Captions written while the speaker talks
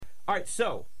All right,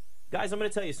 so, guys, I'm going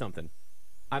to tell you something.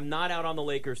 I'm not out on the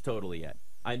Lakers totally yet.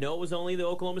 I know it was only the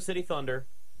Oklahoma City Thunder,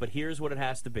 but here's what it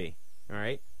has to be. All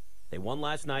right? They won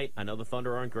last night. I know the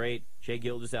Thunder aren't great. Shai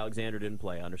Gilgeous-Alexander didn't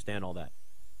play. I understand all that.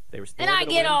 They were still and I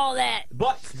get win. all that.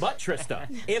 But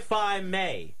Trista, if I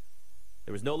may,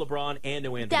 there was no LeBron and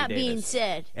no Anthony Davis. That being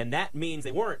said. And that means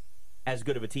they weren't as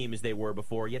good of a team as they were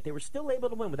before, yet they were still able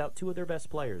to win without two of their best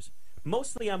players.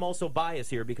 Mostly I'm also biased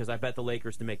here because I bet the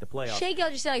Lakers to make the playoffs. Shai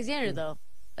Gilgeous-Alexander, though.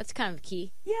 That's kind of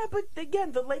key. Yeah, but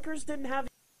again, the Lakers didn't have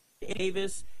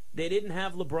Davis. They didn't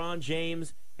have LeBron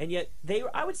James. And yet,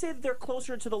 I would say that they're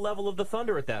closer to the level of the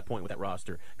Thunder at that point with that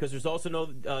roster. Because there's also no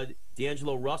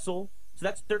D'Angelo Russell. So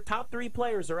that's their top three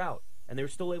players are out. And they were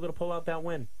still able to pull out that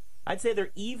win. I'd say they're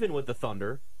even with the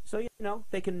Thunder. So, you know,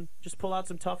 they can just pull out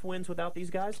some tough wins without these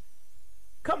guys.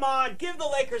 Come on, give the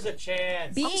Lakers a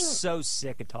chance. I'm so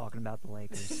sick of talking about the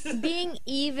Lakers. Being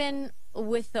even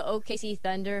with the OKC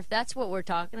Thunder, if that's what we're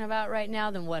talking about right now,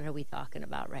 then what are we talking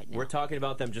about right now? We're talking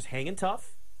about them just hanging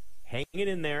tough, hanging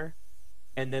in there,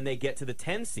 and then they get to the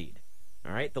 10 seed.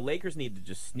 All right? The Lakers need to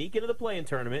just sneak into the play-in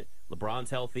tournament. LeBron's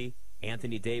healthy.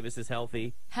 Anthony Davis is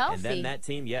healthy. Healthy? And then that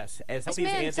team, yes, as healthy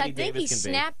this man, as Anthony I think Davis he can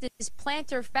snapped his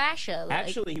plantar fascia.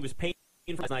 Actually, he was painful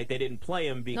last night. They didn't play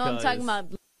him because... No, I'm talking about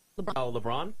LeBron. Oh,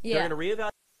 LeBron? Yeah. They're going to reevaluate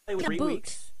in 3 boot.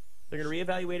 weeks. They're going to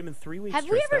reevaluate him in 3 weeks. Have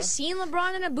we ever Trista. seen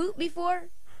LeBron in a boot before?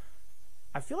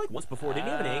 I feel like once before. Didn't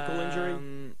he have an ankle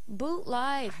injury? Boot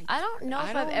live. I don't know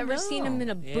if I've ever seen him in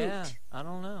a boot. Yeah, I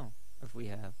don't know if we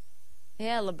have.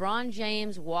 Yeah, LeBron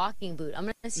James walking boot. I'm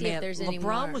going to see if there's any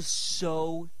more. LeBron was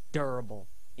so durable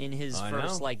in his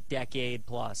first, decade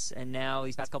plus. And now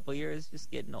these past couple of years, just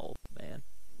getting old, man.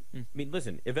 I mean,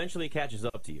 listen, eventually it catches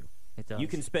up to you. It does. You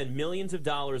can spend millions of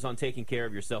dollars on taking care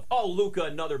of yourself. Oh, Luka,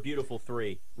 another beautiful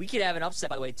three. We could have an upset,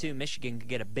 by the way, too. Michigan could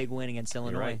get a big win against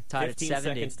Illinois. Right. Tied 15 at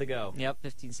 70. seconds to go. Yep,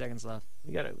 15 seconds left.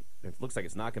 It looks like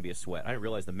it's not going to be a sweat. I didn't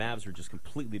realize the Mavs are just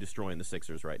completely destroying the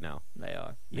Sixers right now. They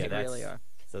are. Yeah, they really are.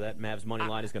 So that Mavs money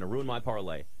line is going to ruin my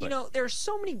parlay. You know, there are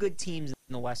so many good teams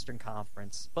in the Western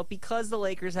Conference, but because the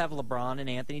Lakers have LeBron and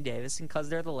Anthony Davis, and because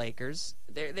they're the Lakers,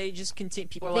 they just continue.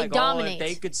 People are like, dominate. oh, if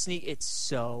they could sneak. It's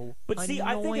so But see,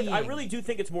 annoying. I really do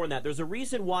think it's more than that. There's a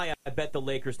reason why I bet the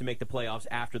Lakers to make the playoffs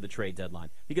after the trade deadline.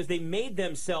 Because they made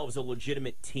themselves a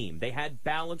legitimate team. They had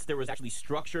balance. There was actually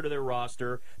structure to their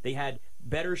roster. They had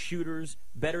better shooters,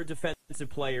 better defensive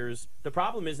players. The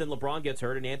problem is then LeBron gets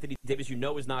hurt, and Anthony Davis,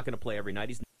 is not going to play every night.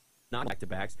 He's not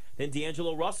back-to-backs. Then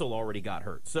D'Angelo Russell already got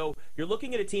hurt. So you're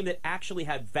looking at a team that actually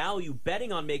had value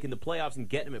betting on making the playoffs and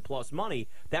getting them at plus money.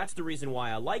 That's the reason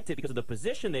why I liked it, because of the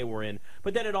position they were in.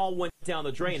 But then it all went down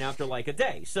the drain after like a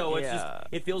day. So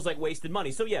it feels like wasted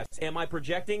money. So yes, am I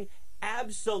projecting?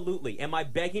 Absolutely. Am I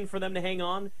begging for them to hang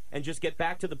on and just get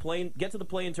to the play-in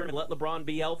tournament, let LeBron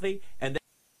be healthy, and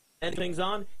then things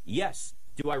on? Yes.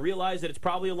 Do I realize that it's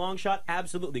probably a long shot?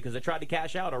 Absolutely, because I tried to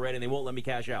cash out already and they won't let me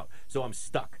cash out. So I'm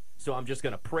stuck. So I'm just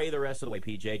going to pray the rest of the way,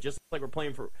 PJ. Just like we're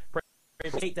praying for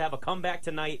Kate to have a comeback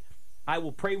tonight. I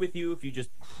will pray with you if you just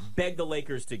beg the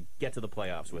Lakers to get to the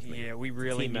playoffs with me. Yeah, we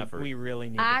really need I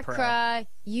to pray. cry,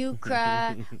 you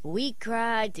cry, we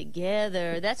cry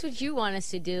together. That's what you want us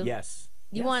to do. Yes.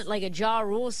 You want like a Ja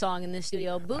Rule song in the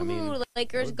studio. Boo-hoo,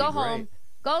 Lakers, go home.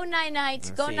 Go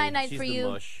night-nights. Go night-night for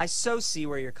you. I so see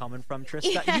where you're coming from,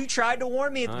 Trista. Yeah. You tried to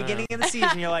warn me at the beginning of the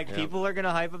season. You're like, people are going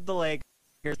to hype up the Lakers.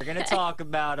 They're going to talk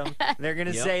about them. They're going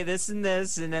to say this, and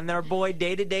then their boy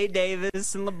Day-to-Day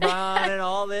Davis and LeBron and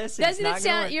all this. Doesn't it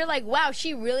sound, you're like, wow,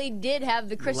 she really did have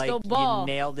the crystal ball.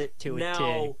 You nailed it to a T.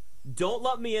 Now, don't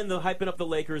let me in the hyping up the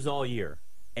Lakers all year.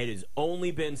 It has only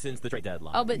been since the trade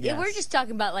deadline. Oh, but we're just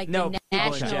talking about like the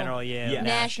national, in general,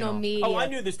 national media. Oh, I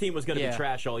knew this team was going to be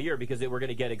trash all year because they were going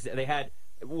to get. They had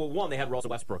Russell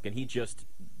Westbrook, and he just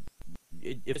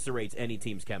eviscerates any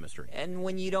team's chemistry. And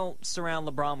when you don't surround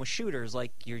LeBron with shooters,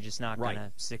 like you're just not going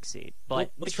to succeed.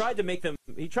 But he tried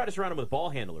to surround him with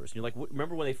ball handlers. And you're like,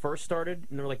 remember when they first started?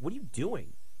 And they were like, what are you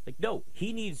doing? Like, no,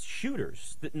 he needs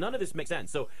shooters. None of this makes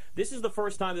sense. So this is the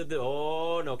first time that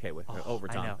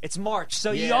overtime. I know. It's March,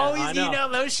 so you always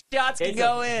those shots can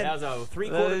go in. That was a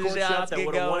three-quarter court shot that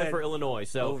would have won it for Illinois.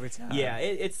 So overtime. Yeah,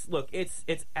 it's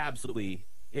absolutely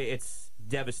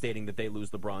devastating that they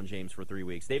lose LeBron James for 3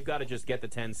 weeks. They've got to just get the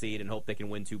 10 seed and hope they can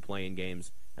win 2 play-in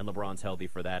games, and LeBron's healthy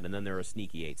for that, and then they're a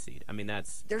sneaky 8 seed. I mean,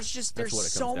 there's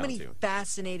so many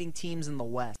fascinating teams in the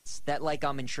West that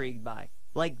I'm intrigued by.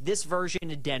 Like this version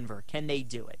of Denver, can they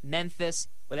do it? Memphis,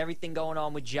 with everything going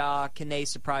on with Ja, can they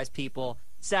surprise people?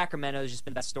 Sacramento has just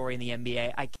been the best story in the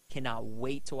NBA. I cannot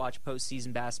wait to watch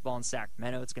postseason basketball in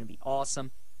Sacramento. It's going to be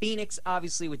awesome. Phoenix,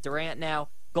 obviously, with Durant now.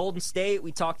 Golden State,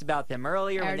 we talked about them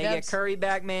earlier. When they get Curry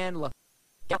back, man, look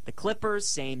The Clippers,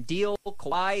 same deal.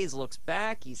 Kawhi looks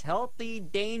back. He's healthy,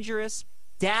 dangerous.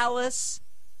 Dallas.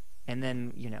 And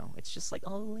then, it's just like,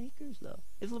 the Lakers, though.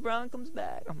 If LeBron comes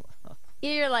back,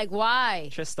 You're like, why?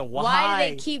 Just a why. Why do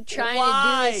they keep trying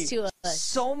to do this to us?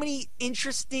 So many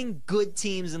interesting, good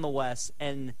teams in the West,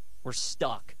 and we're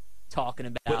stuck talking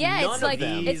about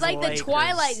it's like the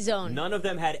Twilight Zone. None of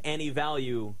them had any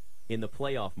value in the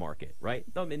playoff market, right?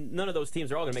 I mean, none of those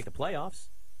teams are all going to make the playoffs.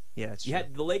 Yeah, that's true.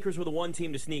 The Lakers were the one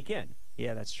team to sneak in.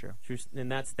 Yeah, that's true.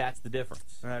 And that's the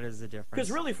difference. That is the difference.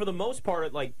 Because really, for the most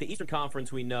part, like the Eastern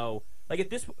Conference, we know, like at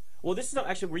this. Well, this is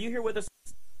actually. Were you here with us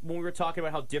when we were talking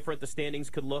about how different the standings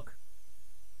could look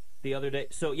the other day?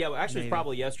 So yeah, actually, it was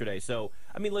probably yesterday. So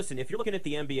I mean, listen, if you're looking at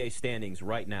the NBA standings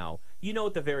right now,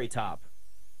 at the very top,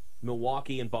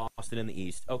 Milwaukee and Boston in the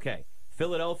East. Okay,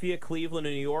 Philadelphia, Cleveland,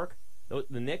 and New York.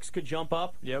 The Knicks could jump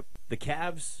up. Yep. The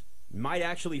Cavs might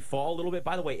actually fall a little bit.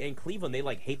 By the way, in Cleveland, they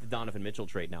hate the Donovan Mitchell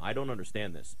trade now. I don't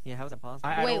understand this. Yeah, how is that possible?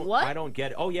 Wait, what? I don't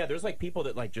get it. Oh, yeah, there's people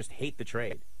that just hate the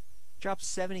trade. Dropped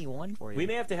 71 for you. We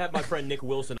may have to have my friend Nick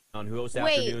Wilson on, who hosts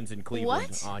Afternoons in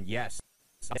Cleveland. What? On. Yes.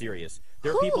 I'm serious.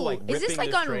 There Who? are people ripping Is this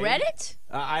on trade. Reddit?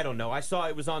 I don't know. I saw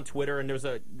it was on Twitter, and it's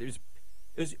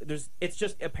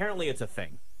just, apparently it's a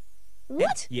thing.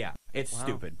 What? It's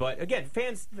stupid. But again,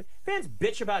 fans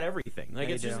bitch about everything.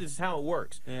 This is how it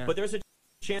works. Yeah. But there's a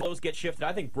chance those get shifted.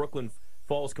 I think Brooklyn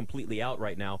falls completely out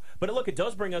right now. But look, it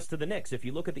does bring us to the Knicks. If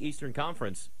you look at the Eastern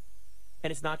Conference, and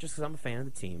it's not just because I'm a fan of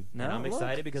the team, and I'm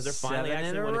excited because they're finally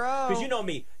actually winning. Because you know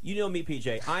me,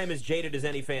 PJ. I am as jaded as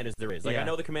any fan as there is. I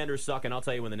know the Commanders suck, and I'll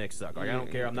tell you when the Knicks suck. I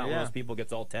don't care. I'm not one of those people who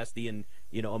gets all testy and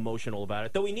emotional about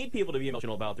it. Though we need people to be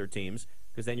emotional about their teams,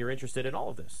 because then you're interested in all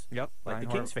of this. Yep. Like the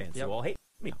Kings fans who all hate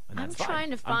me, and that's fine. Trying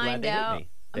to find out.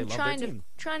 I'm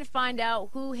trying to find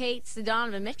out who hates the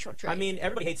Donovan Mitchell trade. I mean,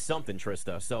 everybody hates something,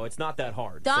 Trista, so it's not that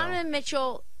hard. Donovan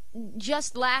Mitchell,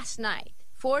 just last night,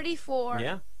 44.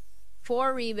 Yeah.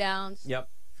 4 rebounds. Yep.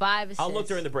 5 assists. I'll look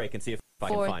during the break and see if I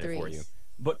can find threes. it for you.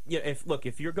 But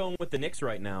if you're going with the Knicks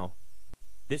right now,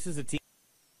 this is a team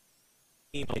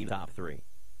in the top 3.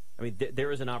 I mean, there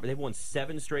is an opportunity. They've won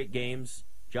 7 straight games.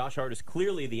 Josh Hart is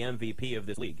clearly the MVP of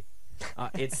this league.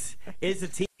 It's a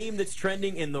team that's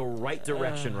trending in the right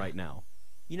direction right now.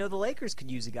 The Lakers could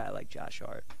use a guy like Josh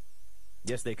Hart.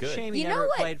 Yes, they could. Shame he never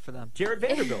played for them. Jared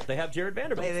Vanderbilt. They have Jared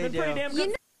Vanderbilt. It's been pretty damn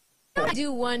good. I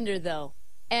do wonder, though,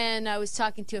 and I was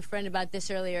talking to a friend about this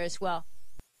earlier as well.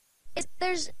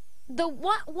 There's the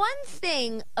one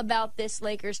thing about this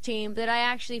Lakers team that I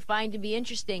actually find to be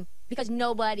interesting, because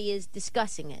nobody is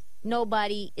discussing it.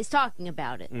 Nobody is talking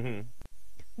about it. Mm-hmm.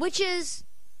 Which is,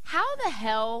 how the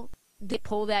hell did they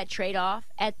pull that trade off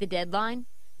at the deadline?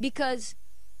 Because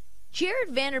Jared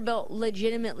Vanderbilt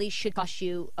legitimately should cost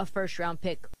you a first-round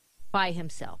pick by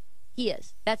himself. He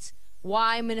is. That's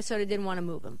why Minnesota didn't want to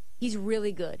move him. He's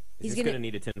really good. He's going to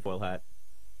need a tinfoil hat.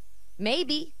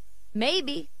 Maybe.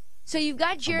 So you've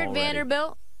got Jared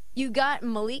Vanderbilt, you got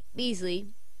Malik Beasley,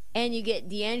 and you get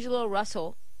D'Angelo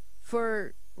Russell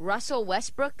for Russell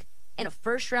Westbrook and a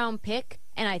first-round pick,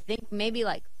 and I think maybe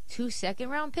 2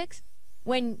 second-round picks.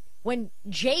 When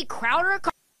Jay Crowder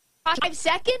cost 5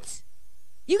 seconds,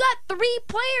 you got 3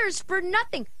 players for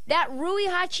nothing. That Rui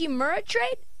Hachimura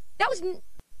trade,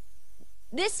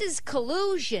 this is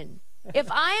collusion.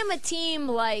 If I am a team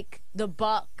like the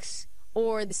Bucks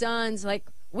or the Suns,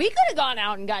 we could have gone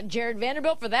out and got Jared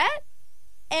Vanderbilt for that.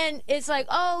 And it's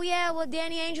oh, yeah, well,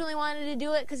 Danny Ainge only wanted to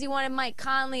do it because he wanted Mike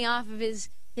Conley off of his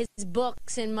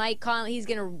books, and Mike Conley, he's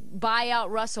going to buy out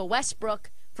Russell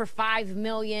Westbrook for $5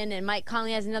 million, and Mike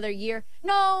Conley has another year.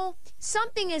 No,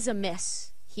 something is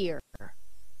amiss here.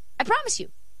 I promise you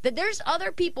that there's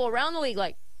other people around the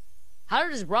league how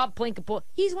does Rob Pelinka pull?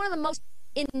 He's one of the most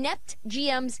inept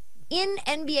GMs in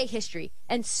NBA history,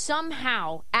 and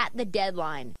somehow at the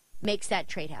deadline makes that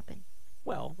trade happen.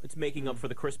 Well, it's making up for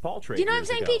the Chris Paul trade. Do you know what I'm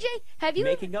saying, PJ? Have you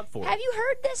making up for it? Have you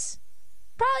heard this?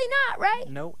 Probably not, right?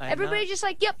 No, everybody's just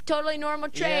yep, totally normal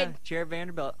trade. Yeah, Jared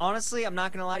Vanderbilt. Honestly, I'm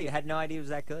not going to lie to you. I had no idea he was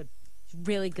that good.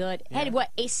 Really good. Yeah.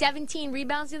 Had, 17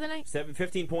 rebounds the other night?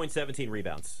 15 points, 17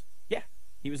 rebounds. Yeah,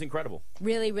 he was incredible.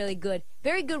 Really, really good.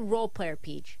 Very good role player,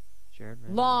 Peach. Jared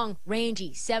Vanderbilt. Long,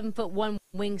 rangy, 7'1"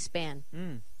 wingspan.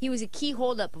 Mm. He was a key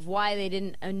holdup of why they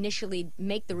didn't initially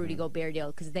make the Rudy Gobert deal,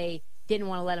 because they didn't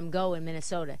want to let him go in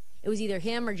Minnesota. It was either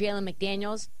him or Jalen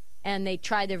McDaniels, and they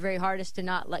tried their very hardest to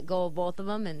not let go of both of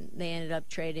them, and they ended up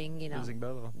trading, losing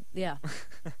both of them. Yeah.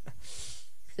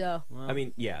 So I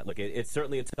mean, yeah, look, it's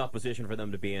certainly a tough position for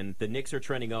them to be in. The Knicks are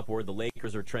trending upward. The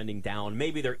Lakers are trending down.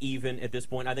 Maybe they're even at this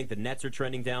point. I think the Nets are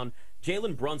trending down.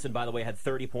 Jalen Brunson, by the way, had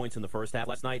 30 points in the first half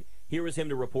last night. Here was him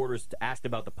to reporters asked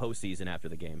about the postseason after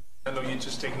the game. I know you're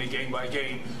just taking it game by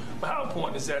game, but how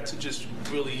important is that to just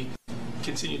really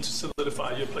continue to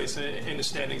solidify your place in the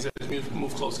standings as we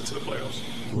move closer to the playoffs?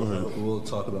 We'll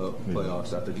talk about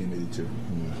playoffs after game 82.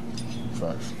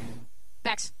 Facts.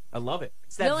 Facts. I love it.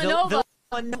 It's that Villanova.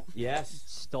 Yes.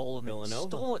 Stole Villanova.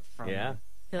 Stole it from Yeah.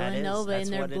 Villanova that's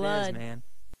in their what blood. It is, man.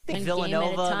 I think One game at a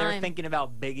Villanova, they're time. thinking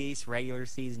about Big East regular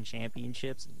season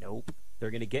championships. Nope.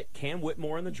 They're going to get Cam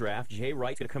Whitmore in the draft. Jay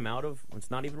Wright's going to come out of, it's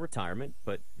not even retirement,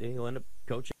 but he'll end up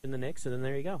coaching the Knicks, and then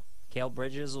there you go. Cale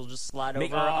Bridges will just slide over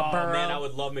Oh, a Burrow. man, I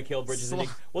would love Mikal Bridges.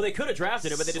 Well, they could have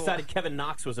drafted him, but they decided Kevin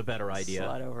Knox was a better idea.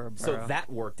 Slide over a So Burrow. that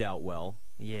worked out well.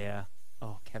 Yeah.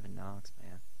 Oh, Kevin Knox,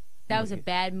 man. That was a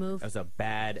bad move. That was a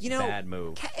bad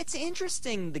move. It's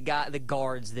interesting the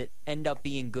guards that end up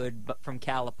being good from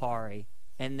Calipari,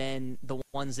 and then the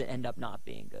ones that end up not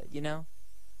being good. You know,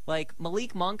 like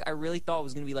Malik Monk, I really thought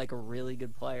was going to be like a really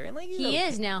good player, and like He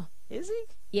is now. Is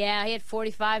he? Yeah, he had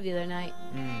 45 the other night.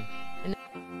 And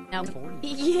now, 40.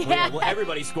 yeah. Well,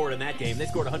 everybody scored in that game. They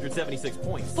scored 176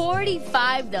 points.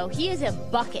 45 though. He is a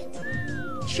bucket.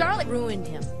 Charlotte ruined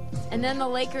him. And then the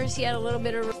Lakers, he had a little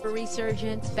bit of a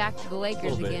resurgence, back to the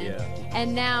Lakers Little bit, again. yeah.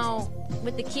 And now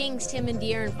with the Kings, Tim and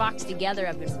De'Aaron Fox together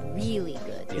have been really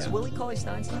good. Is Willie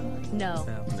Cauley-Stein still? No.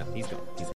 No, he's gone.